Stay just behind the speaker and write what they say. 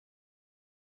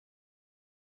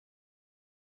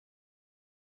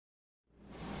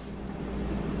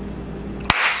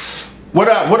What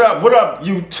up,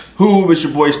 YouTube? It's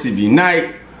your boy Stevie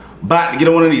Knight. About to get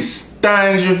on one of these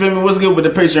things, you feel me? What's good with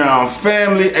the Patreon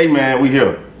family? Hey man, we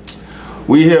here.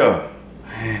 We here.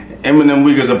 Eminem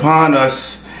week is upon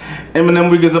us.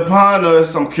 Eminem week is upon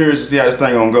us. I'm curious to see how this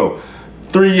thing gonna go.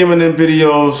 3 Eminem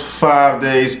videos, 5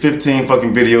 days, 15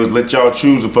 fucking videos. Let y'all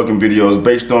choose the fucking videos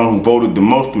based on who voted the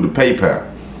most through the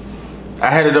PayPal. I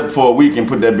had it up for a week and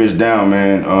put that bitch down,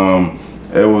 man.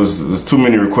 It was too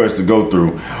many requests to go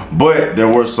through. But there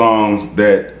were songs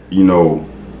that, you know,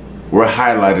 were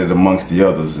highlighted amongst the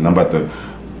others. And I'm about to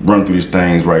run through these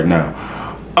things right now.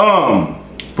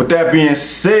 With that being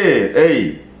said,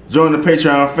 hey, join the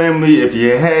Patreon family if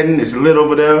you hadn't. It's lit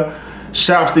over there.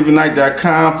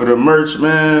 ShopStevieKnight.com for the merch,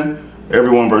 man.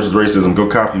 Everyone versus racism. Go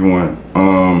copy one.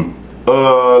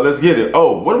 Let's get it.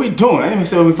 Oh, what are we doing? I didn't even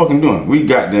say what we fucking doing. We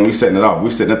setting it off. We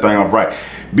setting that thing off right.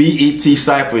 BET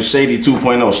Cypha Shady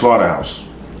 2.0 Slaughterhouse.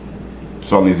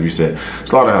 That's all needs to be said.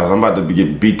 Slaughterhouse. I'm about to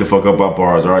get beat the fuck up by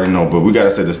bars. I already know, but we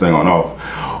gotta set this thing on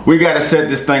off. We gotta set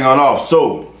this thing on off.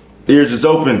 So, ears just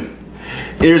open.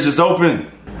 Ears just open.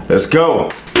 Let's go.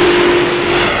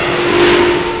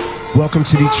 Welcome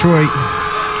to Detroit.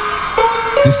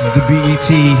 This is the BET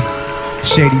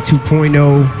Shady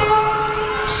 2.0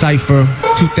 Cypha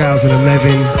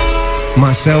 2011.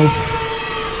 Myself,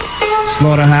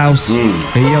 Slaughterhouse, and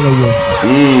Yelawolf.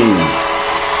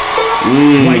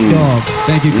 White Dog.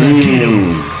 Thank you, Craig. Get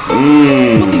him.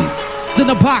 Put these in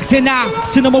the box and I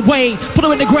send them away. Put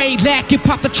them in the grave, lack it,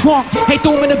 pop the trunk. Hey,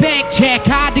 throw them in the bag, check.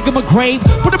 I dig them a grave.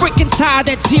 Put a brick inside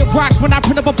that see it rocks when I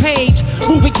print up a page.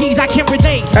 Moving keys, I can't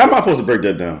relate. How am I supposed to break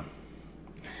that down?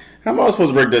 How am I supposed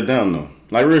to break that down though?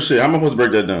 Like real shit, how am I supposed to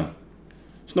break that down?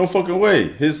 There's no fucking way.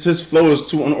 His flow is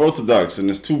too unorthodox and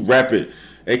it's too rapid.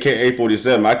 AKA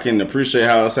 47. I can appreciate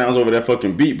how it sounds over that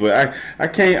fucking beat, but I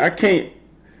can't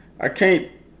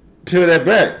peel that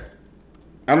back.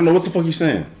 I don't know what the fuck you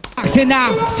saying. And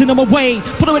I send them away.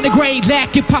 Put them in the grave,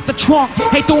 lack it, pop the trunk.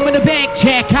 Hey, throw them in the bag,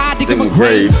 check. I dig them a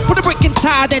grave. Put a brick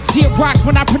inside that see it rocks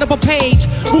when I print up a page.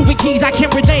 Moving keys, I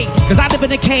can't relate, cause I live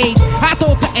in a cave. I throw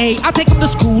up the A, I take them to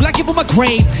school, I give them a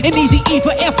grade. An easy E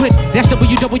for effort, that's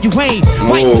WWA.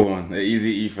 Oh, the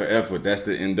easy E for effort, that's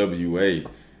the NWA.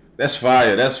 That's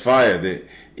fire, that's fire. The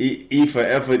E for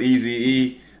effort, easy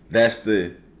E, that's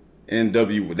the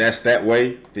NW, that's that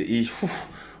way. The E,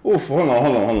 oof, hold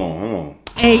on.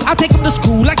 Hey, I take them to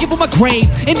school, I give them a grade.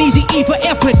 An easy E for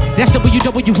effort, that's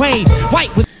WWA.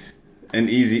 White with an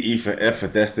easy E for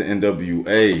effort, that's the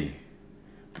NWA.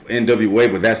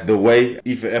 NWA, but that's the way.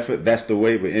 E for effort, that's the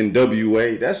way, but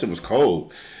NWA, that shit was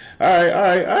cold. All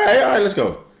right, let's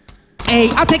go. Hey,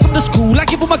 I take them to school, I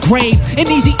give them a grade. An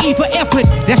easy E for effort,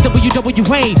 that's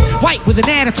WWA. White with an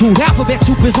attitude, alphabet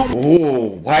soup is on. Oh,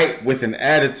 white with an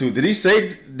attitude. Did he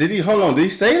say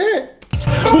that?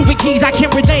 Moving keys, I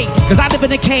can't relate, cause I live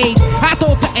in a cave. I throw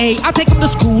up the A, I take them to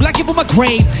school, I give them a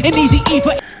grade. An easy E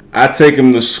for I take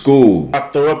him to school. I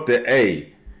throw up the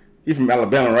A. He from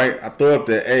Alabama, right? I throw up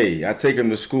the A. I take him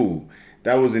to school.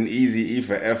 That was an easy E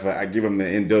for effort. I give him the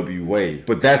NWA.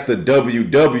 But that's the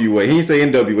WWA. He didn't say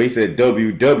NWA, he said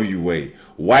WWA.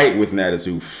 White with an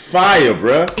attitude. Fire,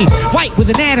 bruh. White with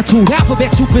an attitude.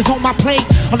 Alphabet soup is on my plate.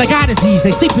 All I got is these,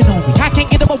 they sleeping on me. I can't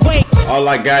get them awake. All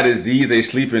I got is these, they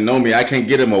sleeping on me. I can't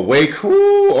get them awake.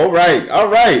 Ooh, alright,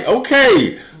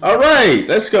 okay. Alright,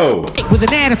 let's go. With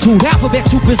an attitude, alphabet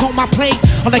soup is on my plate.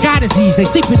 All I got is these, they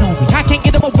sleeping on me. I can't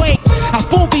get them awake. I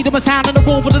spoon feed them a sound in the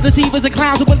room for the deceivers and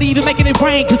clowns who believe in making it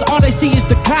rain, cause all they see is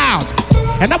the clouds.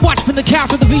 And I watch from the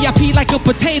couch of the VIP like a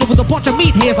potato with a bunch of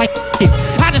meat hairs like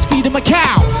I just feed them a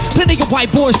cow. Plenty of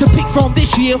white boys to pick from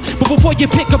this year, but before you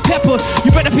pick a pepper,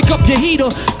 you better pick up your heater,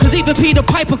 cause even Peter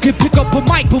Piper can pick up a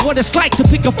mic. But what it's like to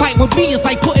pick a fight with me is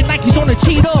like putting Nikes on a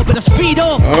cheetah, but a speed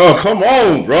up. Oh, come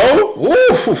on, bro.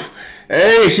 Woo.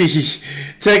 Hey,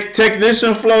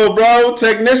 technician flow, bro.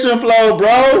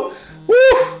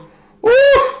 Woo.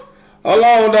 Hold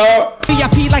on, dog.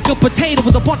 VIP like a potato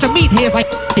with a bunch of meat hairs like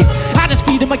I just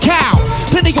feed them a cow.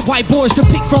 Plenty of white boys to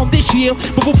pick from this year,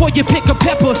 but before you pick a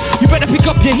pepper, you better pick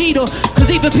up your heater,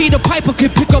 cause even Peter Piper can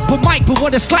pick up a mic. But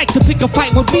what it's like to pick a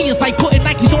fight with me is like putting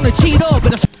Nikes on a cheetah,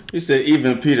 but he said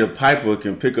even Peter Piper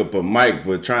can pick up a mic,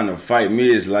 but trying to fight me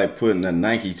is like putting a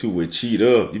Nike to a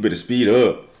cheetah. You better speed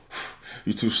up.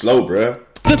 You too slow, bruh.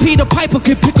 The Peter Piper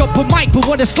can pick up a mic, but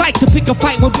what it's like to pick a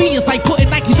fight with me is like putting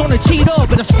Nikes on a cheetah,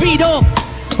 but a speed up.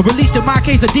 Released in my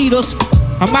case Adidas.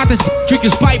 I'm out this drinking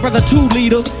Sprite, brother, 2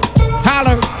 liter.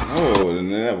 Holler.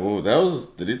 Oh, that was.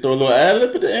 Did he throw a little ad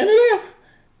lib at the end of that?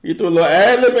 You threw a little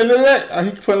ad lib into that. He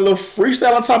put a little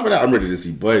freestyle on top of that. I'm ready to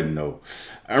see Button though.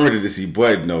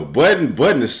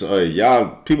 Button is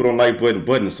y'all people don't like Button.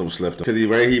 Button is so slept because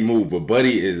he moved, but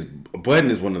Button is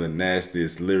one of the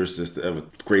nastiest lyricists to ever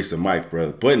grace a mic,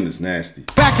 brother. Button is nasty.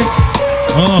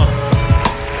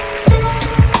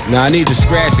 Now I need the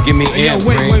scratch to give me air.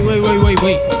 Wait.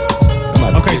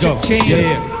 Okay, go.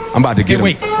 Yeah. I'm about to get him.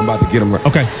 I'm about to get him.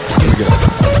 Okay.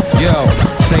 Yo,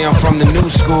 say I'm from the new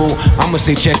school. I'ma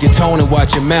say check your tone and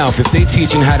watch your mouth. If they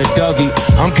teaching how to Dougie,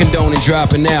 I'm condoning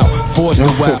dropping out. Force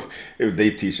the well. If they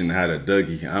teaching how to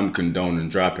Dougie, I'm condoning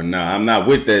dropping out. I'm not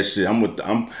with that shit. I'm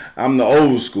the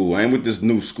old school. I ain't with this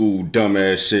new school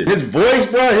dumbass shit. His voice,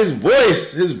 bro. His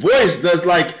voice does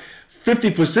like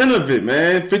 50% of it,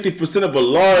 man. 50% of a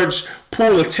large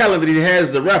pool of talent that he has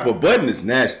as a rapper. Button is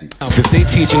nasty. If they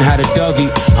teaching how to Dougie,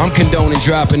 I'm condoning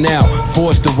dropping out.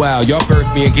 Forced a while, y'all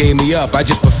birthed me and gave me up. I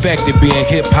just perfected being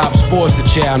hip-hop's foster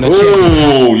child.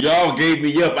 Ooh, y'all gave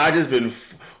me up. I just been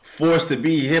forced to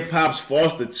be hip-hop's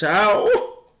foster child.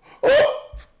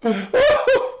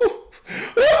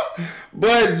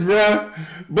 Buttons, bruh.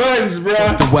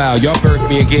 Wow, y'all birthed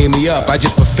me and gave me up. I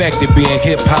just perfected being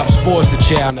hip-hop's foster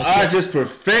child.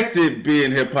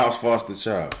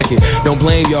 Don't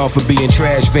blame y'all for being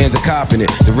trash fans of copping it.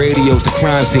 The radio's the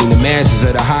crime scene, the masses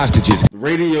are the hostages. The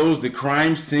radio's the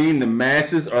crime scene, the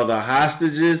masses are the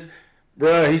hostages.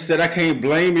 Bruh, he said I can't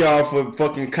blame y'all for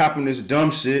fucking copping this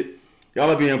dumb shit. Y'all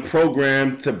are being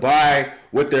programmed to buy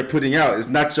what they're putting out. It's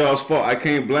not y'all's fault. I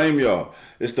can't blame y'all.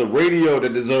 It's the radio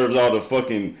that deserves all the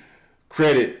fucking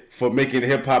credit for making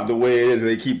hip-hop the way it is.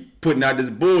 They keep putting out this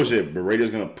bullshit. The radio's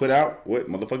gonna put out what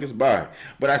motherfuckers buy.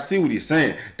 But I see what he's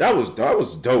saying. That was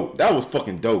dope. That was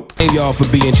fucking dope. Thank y'all for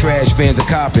being trash fans of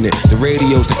copping it. The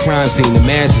radio's the crime scene, the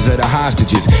masses are the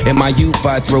hostages. In my youth,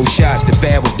 I throw shots. The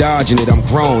fad was dodging it. I'm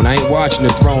grown. I ain't watching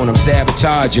the throne. I'm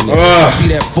sabotaging it. See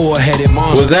that four-headed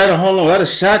monster? Was that a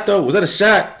shot though? Was that a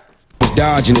shot? Was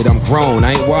dodging it. I'm grown.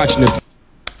 I ain't watching the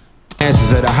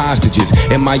answers are the hostages.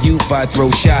 In my youth, I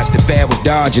throw shots. The fad was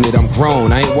dodging it. I'm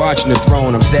grown. I ain't watching the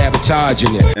throne. I'm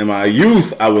sabotaging it. In my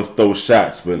youth, I would throw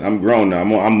shots, but I'm grown now.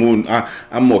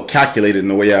 I'm more calculated in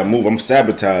the way I move. I'm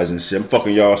sabotaging shit. I'm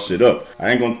fucking y'all shit up.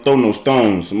 I ain't gonna throw no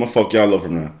stones. I'm gonna fuck y'all up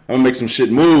from now. I'm gonna make some shit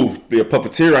move. Be a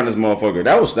puppeteer on this motherfucker.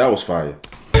 That was fire.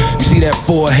 You see that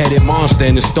four-headed monster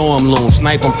in the storm loom.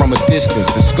 Snipe him from a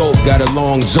distance. The scope got a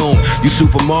long zoom. You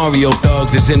Super Mario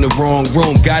thugs is in the wrong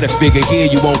room. Gotta figure here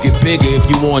you won't get bigger if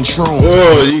you on shrooms.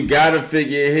 Oh, you gotta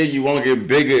figure here you won't get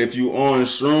bigger if you on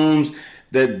shrooms.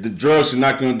 That the drugs are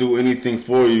not gonna do anything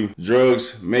for you.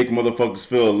 Drugs make motherfuckers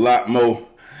feel a lot more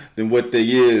than what they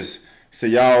is. So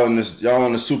y'all on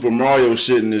the Super Mario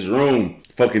shit in this room.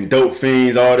 Fucking dope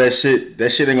fiends, all that shit. That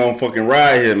shit ain't gonna fucking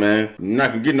ride here, man. You're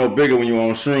not gonna get no bigger when you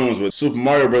on shrooms. But Super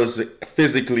Mario Bros.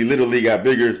 Physically, literally got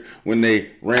bigger when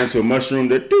they ran to a mushroom.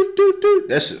 That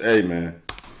that shit, hey man.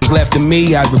 Left to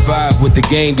me, I'd revive with the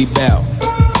game be bout.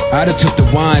 I'd have took the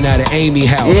wine out of Amy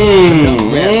house.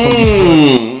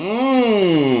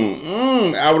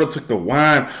 I would have took the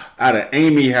wine out of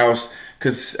Amy house.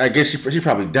 Cause I guess she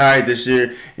probably died this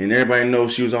year, and everybody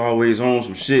knows she was always on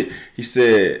some shit. He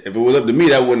said if it was up to me,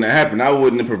 that wouldn't have happened. I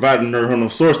wouldn't have provided her no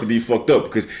source to be fucked up.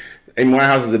 Because Amy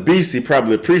Winehouse is a beast. He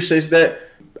probably appreciates that.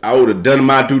 I would have done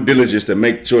my due diligence to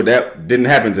make sure that didn't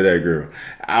happen to that girl.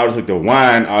 I would have took the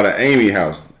wine out of Amy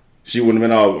house. She wouldn't have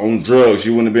been all on drugs. She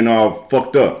wouldn't have been all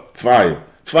fucked up. Fire.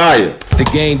 The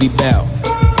game be bout.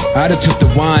 I'd have took the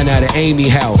wine out of Amy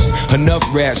house.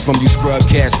 Enough raps from you scrub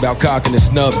cats about cocking the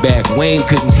snub back. Wayne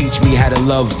couldn't teach me how to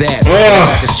love that.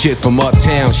 This chick from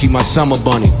uptown, she my summer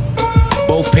bunny.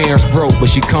 Both parents broke, but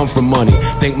she come from money.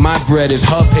 Think my bread is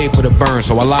her paper to burn,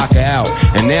 so I lock her out.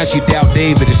 And now she doubt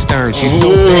David is Stern. She's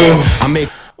so bad, I make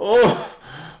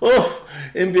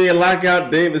NBA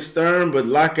lockout David Stern, but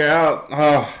lock her out.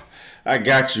 Oh, I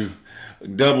got you.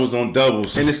 Doubles on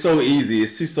doubles. And it's so easy.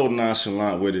 She's so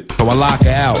nonchalant with it. So I lock her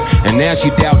out. And now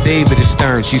she doubt David is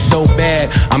Stern. She's so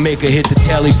bad, I make her hit the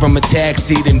telly from a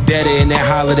taxi. Then dead her in that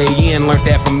Holiday Inn. Learned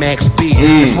that from Max B.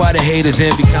 That's why the haters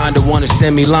envy kinda wanna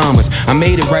send me llamas. I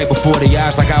made it right before the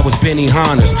eyes like I was Benny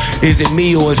Hanna's. Is it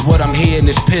me or is what I'm hearing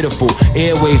is pitiful?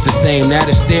 Airways the same, now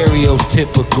the stereo's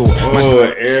typical.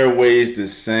 Airways the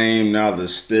same, now the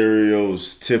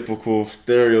stereo's typical.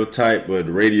 Stereotype,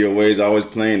 but radio waves always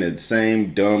playing the same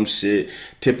dumb shit,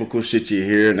 typical shit you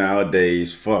hear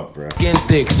nowadays. Fuck, bro. Skin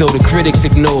thick, so the critics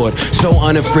ignored. So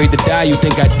unafraid to die, you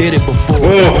think I did it before.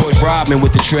 Boys Rodman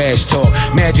with the trash talk.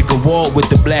 Magic Award with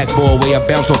the blackboard. Way I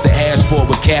bounced off the asphalt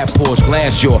with cat paws,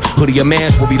 glass jaw. Hoodie your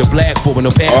mask will be the black for no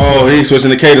passport. Oh, he's switching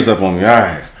the cadence up on me.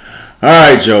 Alright.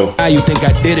 Alright, Joe. How you think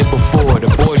I did it before?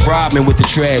 The boys robbed me with the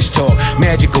trash talk.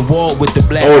 Magic Award with the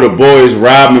black. Oh, the boys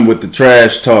Rodman with the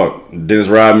trash talk. Dennis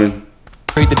Rodman.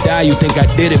 Afraid to die, you think I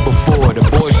did it before. The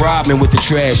boys robbed me with the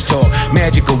trash talk.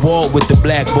 Magic Award with the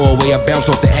black ball. Way I bounced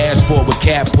off the asphalt with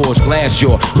cat paws, glass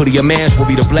jaw. Hoodie your mask will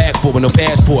be the black for with no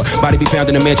passport. Body be found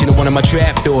in the mansion of one of my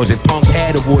trap doors. If punks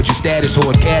had awards, your status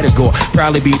or a category.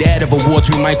 Probably be that of a war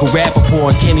between Michael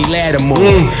Rappaport and Kenny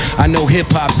Lattimore. I know hip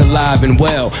hop's alive and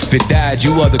well. If it died,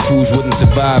 you other crews wouldn't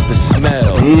survive the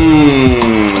smell.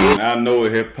 I know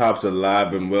hip hop's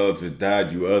alive and well. If it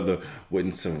died, you other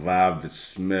wouldn't survive the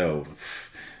smell.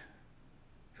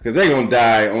 Cause they gonna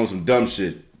die on some dumb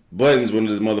shit. Buttons, one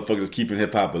of those motherfuckers keeping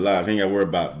hip hop alive. He ain't gotta worry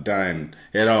about dying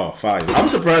at all. Fire. I'm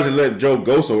surprised they let Joe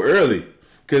go so early.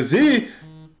 Cause he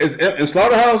is in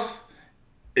Slaughterhouse.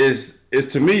 Is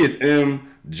to me it's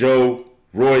M, Joe,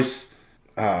 Royce.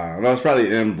 No, it's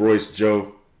probably M, Royce,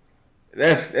 Joe.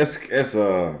 That's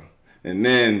and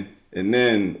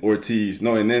then Ortiz.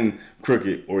 No, and then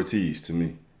Crooked Ortiz to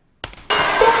me.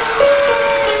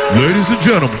 Ladies and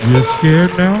gentlemen, You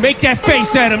scared now? Make that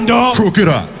face at him, dog. crooked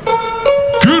up.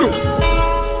 Get him.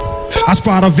 I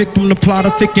spot a victim, the plot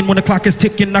of thicken. When the clock is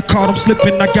ticking, I caught him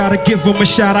slipping. I gotta give him a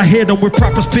shot. I hit him with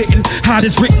proper spitting.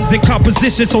 Hottest writtens and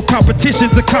composition, so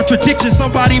competition's a contradiction.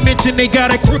 Somebody mentioned they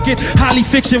got it crooked. Highly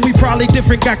fiction, we probably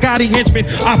different. Got Gotti henchmen.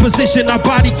 Opposition, our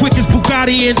body quick as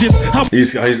Bugatti engines.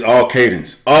 He's all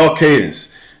cadence. All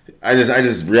cadence. I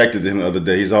just reacted to him the other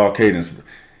day. He's all cadence.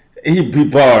 He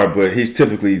barred, but he's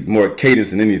typically more cadence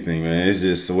than anything, man. It's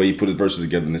just the way he put his verses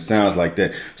together, and it sounds like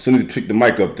that. As soon as he pick the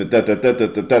mic up, you're gonna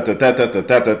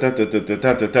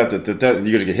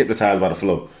get hypnotized by the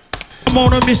flow. I'm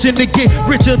on a mission to get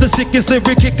richer, the sickest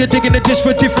lyric kicker, digging a dish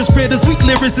for different spitters. Weak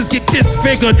lyricists get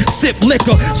disfigured, sip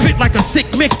liquor, spit like a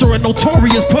sick mixture, a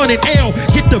notorious pun and L.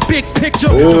 Get the big picture.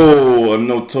 Oh, a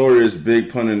notorious big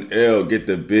pun and L. Get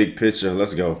the big picture.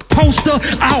 Let's go. Poster,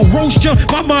 I'll roast ya.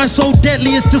 My mind's so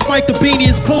deadly, it's just like the beanie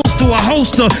is close to a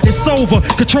holster. It's over,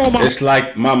 control my. It's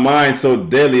like my mind so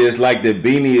deadly. It's like the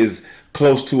beanie is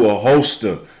close to a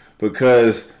holster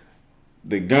because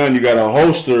the gun you gotta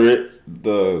holster it.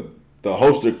 The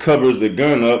holster covers the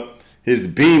gun up. His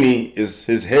beanie is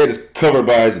his head is covered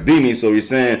by his beanie, so he's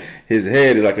saying his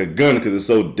head is like a gun because it's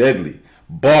so deadly.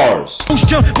 Bars.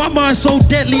 My mind's so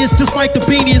deadly, it's just like the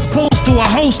beanie is close to a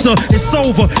holster. It's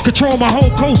over, control my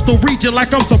whole coastal region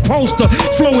like I'm supposed to.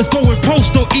 Flow is going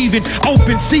postal even,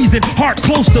 open season, heart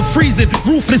close to freezing.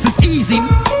 Ruthless is easy,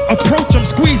 approach I'm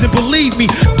squeezing. Believe me,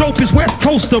 dope is West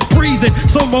Coaster breathing.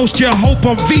 So most you hope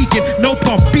I'm vegan, nope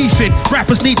I'm beefing.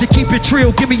 Rappers need to keep it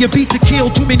trill, give me a beat to kill.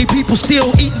 Too many people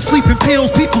still eating sleeping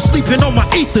pills. People sleeping on my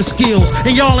ether skills,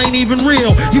 and y'all ain't even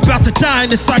real. You about to die in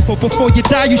this cypher. Before you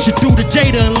die, you should do the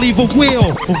Jada and leave a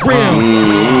will, for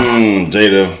real.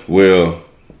 Jada will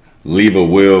leave a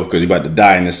will because you about to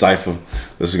die in this cypher.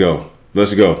 Let's go.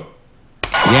 Let's go.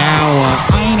 I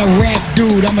ain't a rap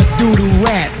dude, I'm a dude who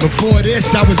rap. Before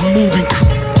this, I was moving.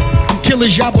 I'm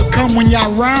killers y'all become when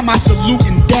y'all rhyme, I salute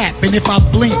and dap. And if I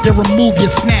blink, they remove your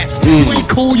snaps. You ain't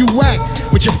cool, you whack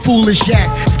with your foolish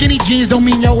yak. Skinny jeans don't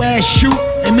mean your ass shoot,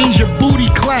 it means your booty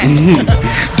claps.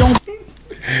 Don't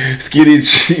Skinny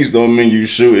jeans don't mean you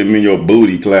shoot, it mean your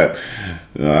booty clap.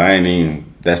 I ain't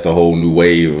even, that's the whole new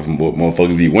wave of what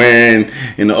motherfuckers be wearing.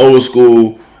 In the old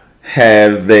school,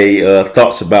 have they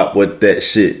thoughts about what that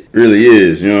shit really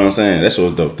is, you know what I'm saying? That's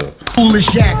what's dope though.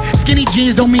 foolish yak. Skinny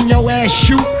jeans don't mean your ass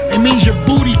shoot, it means your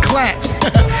booty claps.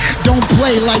 Don't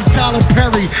play like Tyler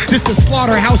Perry. This the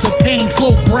slaughterhouse of pain,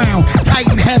 flow brown, tight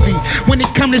and heavy. When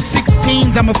it come to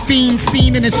 16s, I'm a fiend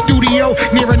seen in the studio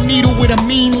near a needle with a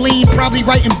mean lean. Probably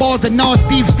writing balls that Nas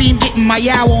Steve's theme, getting my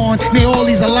yow on. Near all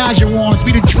these Elijah ones,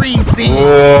 we the dream team.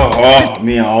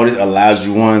 Me and all these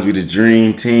Elijah ones, we the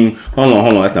dream team. Hold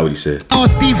on, that's not what he said.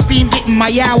 Nas Steve's theme, getting my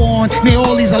yow on. Near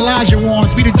all these Elijah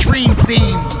ones, we the dream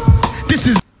team. This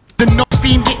is the no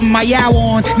steam, getting my yow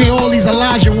on. Near all these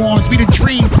Elijah ones, we the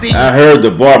dream team. I heard the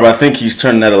bar, but I think he's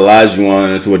turning that Elijah one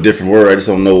into a different word. I just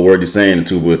don't know what word he's saying it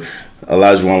to, but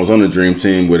Elijah one was on the dream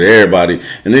team with everybody.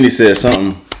 And then he said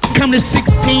something. Come to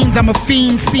 16s, I'm a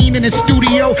fiend seen in the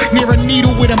studio near a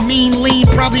needle with a mean lean.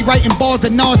 Probably writing balls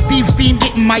that Nas Steve's theme,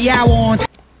 getting my yow on.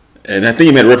 And I think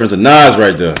he made a reference to Nas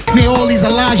right there. Near all these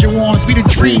Elijah ones, we the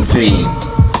dream team.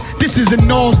 This is an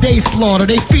all-day slaughter.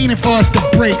 They fiending for us to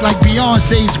break like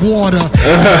Beyonce's water.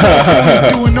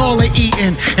 California's doing all the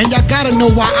eating, and y'all gotta know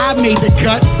why I made the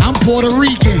cut. I'm Puerto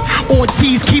Rican.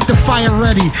 Ortiz, keep the fire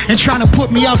ready, and trying to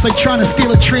put me out like trying to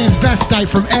steal a transvestite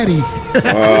from Eddie.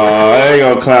 I ain't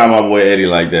gonna clown my boy Eddie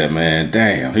like that, man.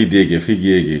 Damn, he did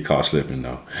get caught slipping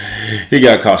though. He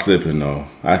got caught slipping though.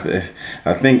 I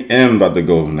think M about to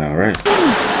go now, right?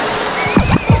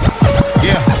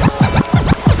 Yeah.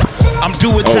 I'm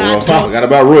doing I forgot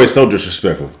about Royce. So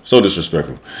disrespectful. So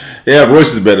disrespectful. Yeah,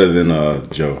 Royce is better than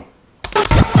Joe.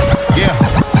 Yeah.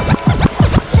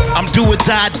 I'm do or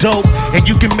die dope, and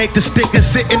you can make the sticker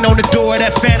sitting on the door of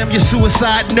that phantom your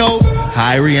suicide note.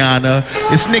 Hi Rihanna,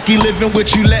 it's Nikki living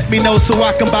with you, let me know so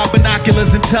I can buy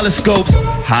binoculars and telescopes.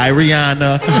 Hi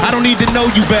Rihanna, I don't need to know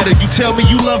you better, you tell me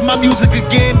you love my music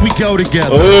again, we go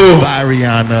together. Bye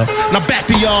Rihanna. Now back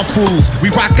to y'all fools, we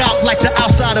rock out like the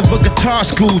outside of a guitar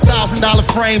school. $1,000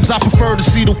 frames, I prefer to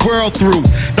see the world through.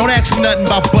 Don't ask me nothing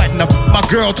about button, I my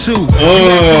girl too.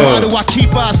 Why do I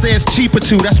keep her? I say it's cheaper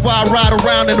too. That's why I ride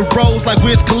around in the roads like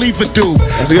Wiz Khalifa do.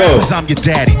 Let's go. Cause I'm your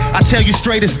daddy. I tell you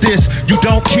straight as this, you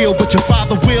don't kill, but your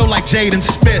father will like Jaden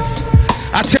Smith.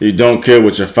 You don't care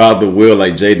what your father will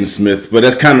like Jaden Smith. But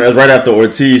that's right after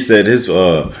Ortiz said his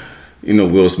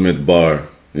Will Smith bar.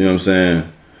 You know what I'm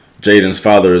saying? Jaden's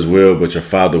father is will, but your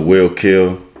father will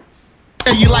kill.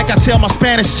 You like I tell my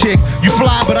Spanish chick, you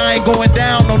fly but I ain't going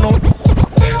down no.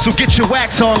 So get your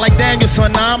wax on like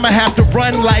Danielson. Now I'ma have to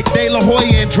run like De La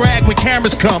Hoya and drag when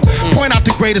cameras come. Point out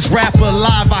the greatest rapper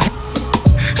alive. I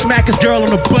smack his girl on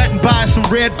the butt and buy some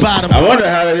red bottom. I wonder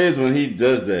how it is when he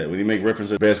does that, when he make reference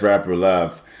to the best rapper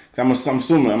alive. I'm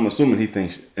assuming he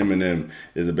thinks Eminem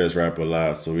is the best rapper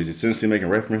alive. So he's essentially making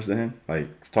reference to him, like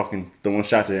throwing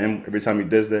shots at him every time he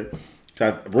does that.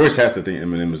 Royce has to think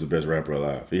Eminem is the best rapper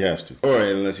alive. He has to, or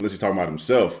unless he's talking about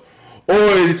himself. Or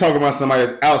is he talking about somebody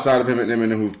that's outside of him and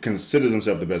Eminem who considers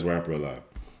himself the best rapper alive?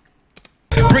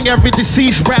 Bring every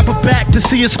deceased rapper back to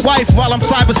see his wife while I'm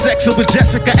cybersexing with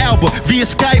Jessica Alba via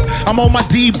Skype. I'm on my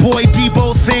D-boy,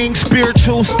 Debo thing,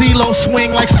 spiritual stilo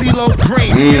swing like CeeLo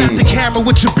Green. Get out the camera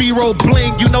with your B-roll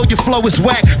bling, you know your flow is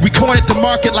whack. We cornered the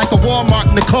market like a Walmart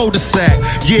in the cul-de-sac.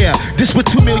 Yeah, this with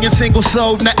 2 million singles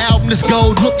sold, and the album this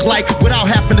gold look like without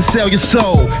having to sell your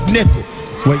soul. Nickel.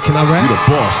 Wait, can I rap? You the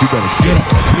boss, you better get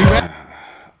up.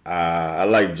 I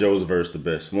like Joe's verse the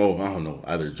best. Well, I don't know,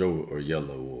 either Joe or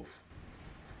Yelawolf.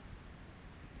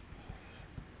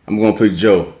 I'm gonna pick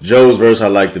Joe. Joe's verse I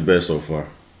like the best so far.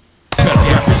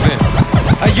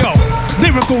 Hey yo,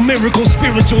 lyrical, miracle,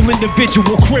 spiritual,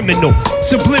 individual, criminal,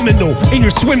 subliminal in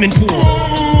your swimming pool. Yo.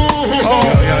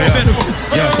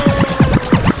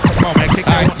 Come on, man, kick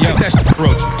that shit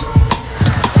approach.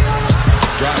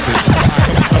 Drop it.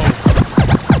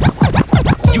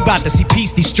 You about to see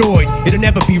peace destroyed, it'll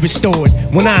never be restored.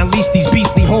 When I unleash these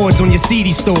beastly hordes on your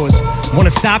CD stores. Wanna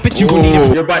stop it? You will need a...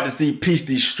 You're about to see peace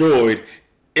destroyed.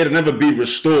 It'll never be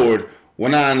restored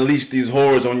when I unleash these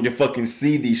horrors on your fucking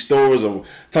CD stores. Or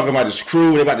talking about his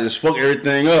crew, they about to just fuck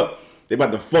everything up. They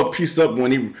about to fuck peace up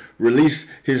when he release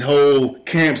his whole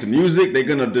camp's music. They're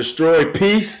gonna destroy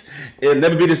peace. It'll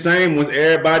never be the same once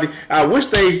everybody. I wish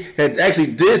they had actually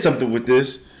did something with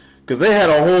this, because they had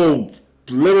a whole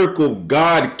lyrical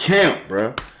god camp,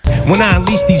 bruh. When I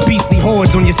unleash these beastly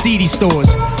hordes on your CD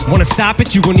stores. Wanna stop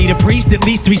it? You will need a priest, at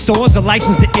least 3 swords, a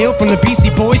license to ill from the Beastie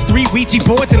Boys, 3 Ouija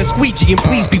boards, and a squeegee. And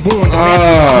please be warned, don't ask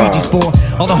what the squeegee's for.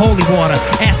 All the holy water,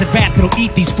 acid bath that'll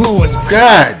eat these floors.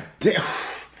 God damn.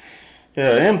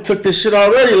 Yeah, M took this shit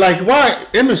already. Like, why?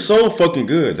 M is so fucking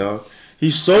good, dog.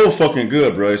 He's so fucking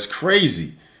good, bro. It's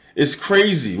crazy. It's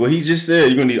crazy. What he just said,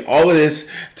 you're gonna need all of this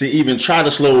to even try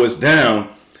to slow us down.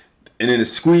 And then the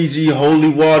squeegee, holy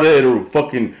water, it'll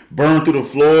fucking burn through the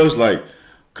floors. Like,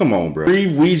 come on, bro. 3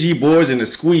 Ouija boards and a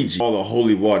squeegee. All the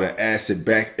holy water, acid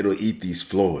back, it'll eat these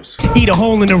floors. Eat a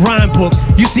hole in the rhyme book.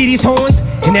 You see these horns?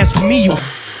 And as for me, you...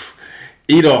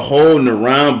 Eat a hole in the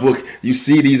rhyme book. You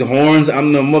see these horns?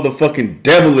 I'm the motherfucking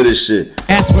devil of this shit.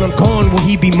 Ask when I'm gone, will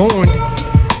he be mourned?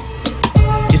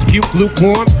 Is puke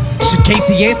lukewarm? Should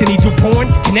Casey Anthony do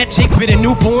porn? Can that chick fit a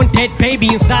newborn dead baby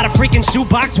inside a freaking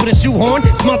shoebox with a shoehorn?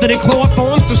 Smothered in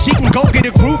chloroform so she can go get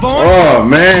a groove on? Oh,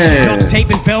 man. Duct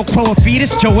tape and Velcro a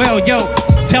fetus? Joel, yo.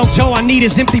 Tell Joe I need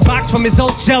his empty box from his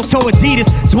old shell toe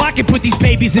Adidas so I can put these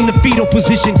babies in the fetal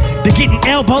position. They're getting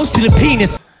elbows to the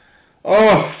penis.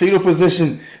 Oh, fetal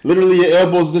position. Literally your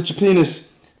elbows is at your penis.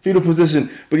 Fetal position.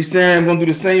 But he's saying I'm going to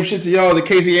do the same shit to y'all that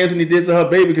Casey Anthony did to her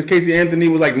baby, because Casey Anthony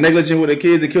was like negligent with the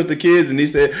kids and killed the kids. And he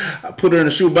said, I put her in a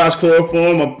shoebox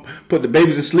chloroform. I put the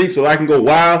babies to sleep so I can go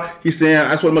wild. He's saying,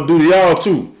 that's what I'm going to do to y'all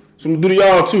too. So I'm gonna do to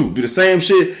y'all too. Do the same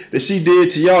shit that she did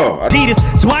to y'all. Adidas,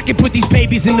 so I can put these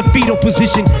babies in the fetal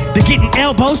position. They're getting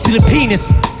elbows to the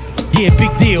penis. Yeah,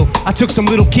 big deal. I took some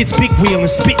little kid's big wheel and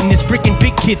spit in this freaking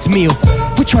big kid's meal.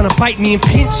 Quit trying to bite me and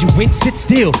pinch, you win, sit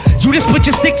still. You just put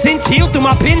your 6-inch heel through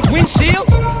my pin's windshield?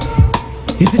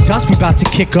 Is it dust we about to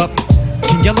kick up?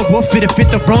 Can Yelawolf fit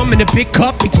the rum in a big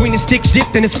cup between his stick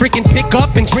shift and his freaking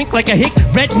pickup and drink like a hick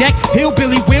redneck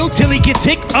hillbilly will till he gets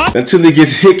hick up? Until he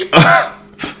gets hick up.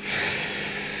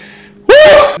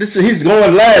 He's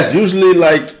going last. Usually,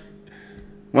 like,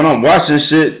 when I'm watching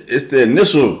shit, it's the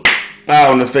initial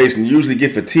bow in the face, and you usually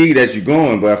get fatigued as you're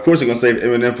going. But of course, they're gonna save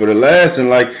Eminem for the last. And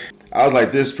like, I was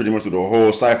like this pretty much through the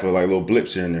whole Cypha, like little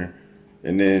blips here and there.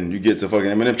 And then you get to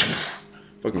fucking Eminem,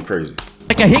 fucking crazy.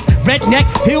 Like a hick redneck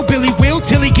hillbilly will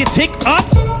till he gets hick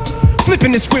ups.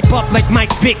 Flipping the script up like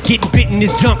Mike Vick, getting bitten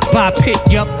his junk by a pit.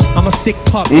 Yup, I'm a sick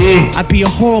pup. I'd be a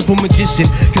horrible magician,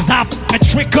 cause I f a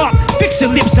trick up. Fix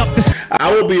your lips up.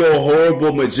 I will be a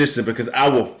horrible magician because I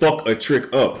will fuck a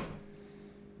trick up.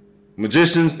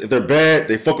 Magicians, if they're bad,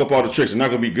 they fuck up all the tricks. They're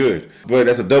not gonna be good. But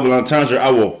that's a double entendre.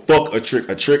 I will fuck a trick.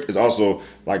 A trick is also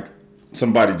like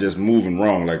somebody just moving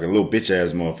wrong, like a little bitch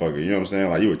ass motherfucker. You know what I'm saying?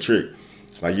 Like, you a trick.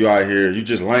 Like, you out here, you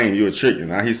just lame, you a trick. And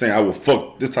now he's saying I will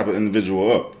fuck this type of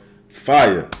individual up.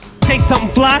 Fire. Say something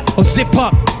fly or zip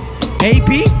up. A,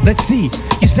 B, let's see.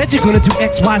 You said you're gonna do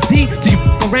X, Y, Z till you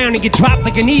f around and get dropped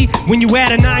like an E when you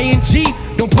add an ING.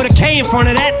 Don't put a K in front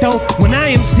of that though when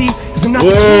I MC, cause I'm not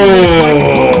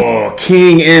the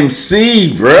king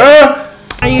MC, bruh.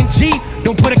 ING.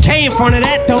 Don't put a K in front of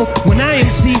that though when I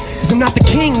MC, cause I'm not the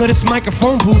king of this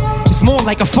microphone booth. It's more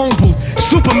like a phone booth.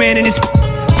 Superman in this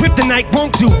kryptonite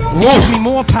won't do. It gives me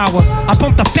more power. I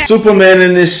bump the fat. Superman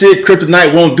in this shit,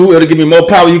 kryptonite won't do. It'll give me more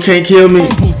power. You can't kill me.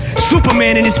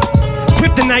 Superman in this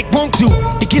kryptonite won't do.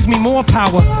 It gives me more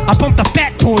power. I bump the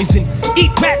fat poison.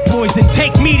 Eat rat poison.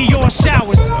 Take meteor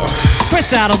showers.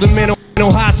 Fresh out of the mental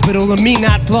hospital, and me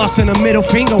not flossing a middle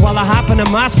finger while I hop in a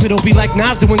hospital. Be like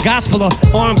Nas doing gospel or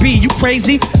R&B. You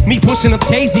crazy? Me pushing up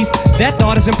daisies. That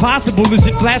thought is impossible. Is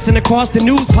it flashing across the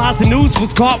news? Pause the news.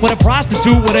 Was caught with a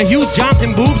prostitute with a huge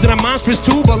Johnson boobs and a monstrous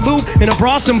tube of lube and a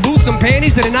bra, some boots, some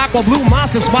panties, and an aqua blue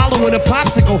monster swallowing a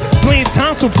popsicle, playing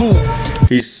tonsil pool.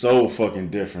 He's so fucking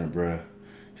different, bruh.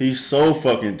 He's so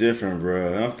fucking different,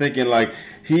 bruh. And I'm thinking like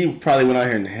he probably went out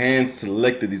here and hand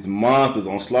selected these monsters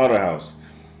on Slaughterhouse.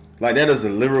 Like, that is a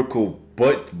lyrical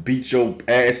butt beat your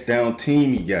ass down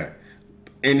team he got.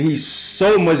 And he's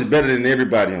so much better than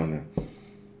everybody on there.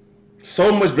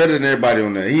 So much better than everybody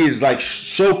on there. He is like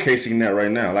showcasing that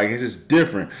right now. Like, it's just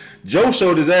different. Joe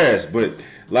showed his ass, but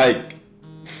like,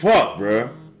 fuck, bruh.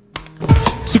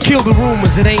 So kill the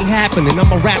rumors, it ain't happening.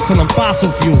 I'm a rat till I'm fossil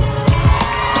fuel.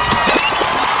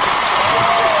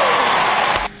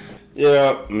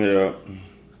 Yeah.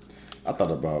 I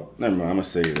thought about, never mind, I'm gonna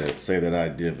say that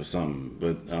idea for something,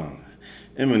 but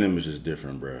Eminem is just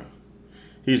different, bro.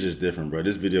 He's just different, bro.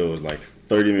 This video was like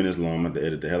 30 minutes long. I'm about to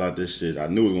edit the hell out this shit. I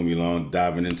knew it was gonna be long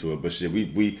diving into it, but shit,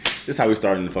 this is how we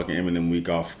started the fucking Eminem week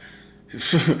off.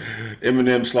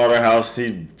 Eminem Slaughterhouse,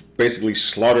 he basically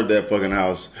slaughtered that fucking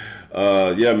house.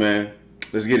 Yeah, man,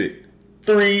 let's get it.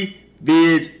 3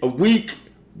 vids a week.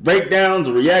 Breakdowns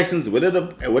or reactions,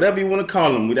 whatever you want to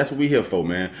call them. That's what we here for,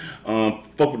 man.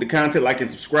 Fuck with the content, like and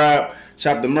subscribe.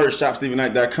 Shop the merch,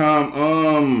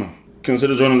 shopstevenight.com.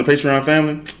 Consider joining the Patreon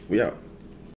family. We out.